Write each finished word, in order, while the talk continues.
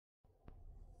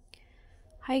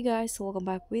Hi guys, welcome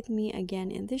back with me again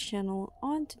in this channel.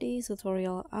 On today's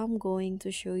tutorial, I'm going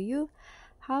to show you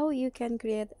how you can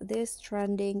create this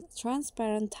trending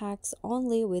transparent text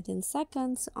only within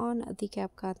seconds on the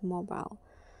CapCut mobile.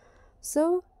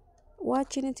 So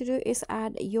what you need to do is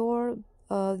add your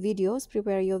videos,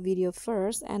 prepare your video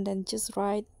first, and then just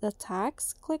write the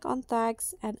text. Click on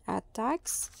text and add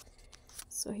text.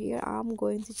 So here I'm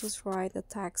going to just write the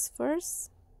text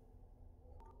first.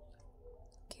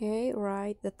 Okay,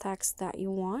 write the text that you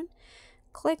want.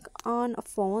 Click on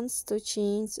fonts to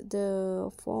change the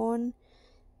font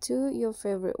to your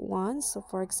favorite one. So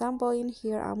for example, in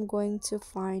here I'm going to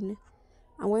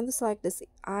select this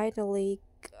italic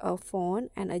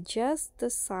font and adjust the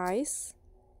size.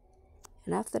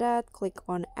 And after that, click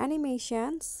on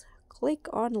animations, click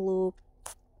on loop,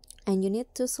 and you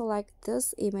need to select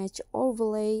this image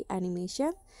overlay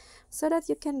animation so that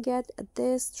you can get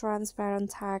this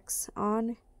transparent text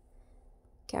on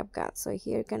CapCut. So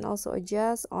here you can also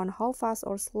adjust on how fast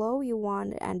or slow you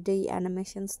want and the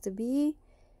animations to be.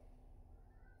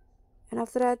 And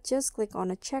after that, just click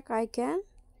on a check icon,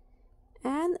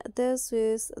 and this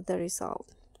is the result.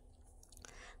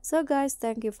 So guys,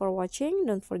 thank you for watching.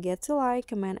 Don't forget to like,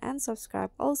 comment, and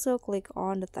subscribe. Also click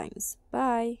on the thanks.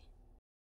 Bye.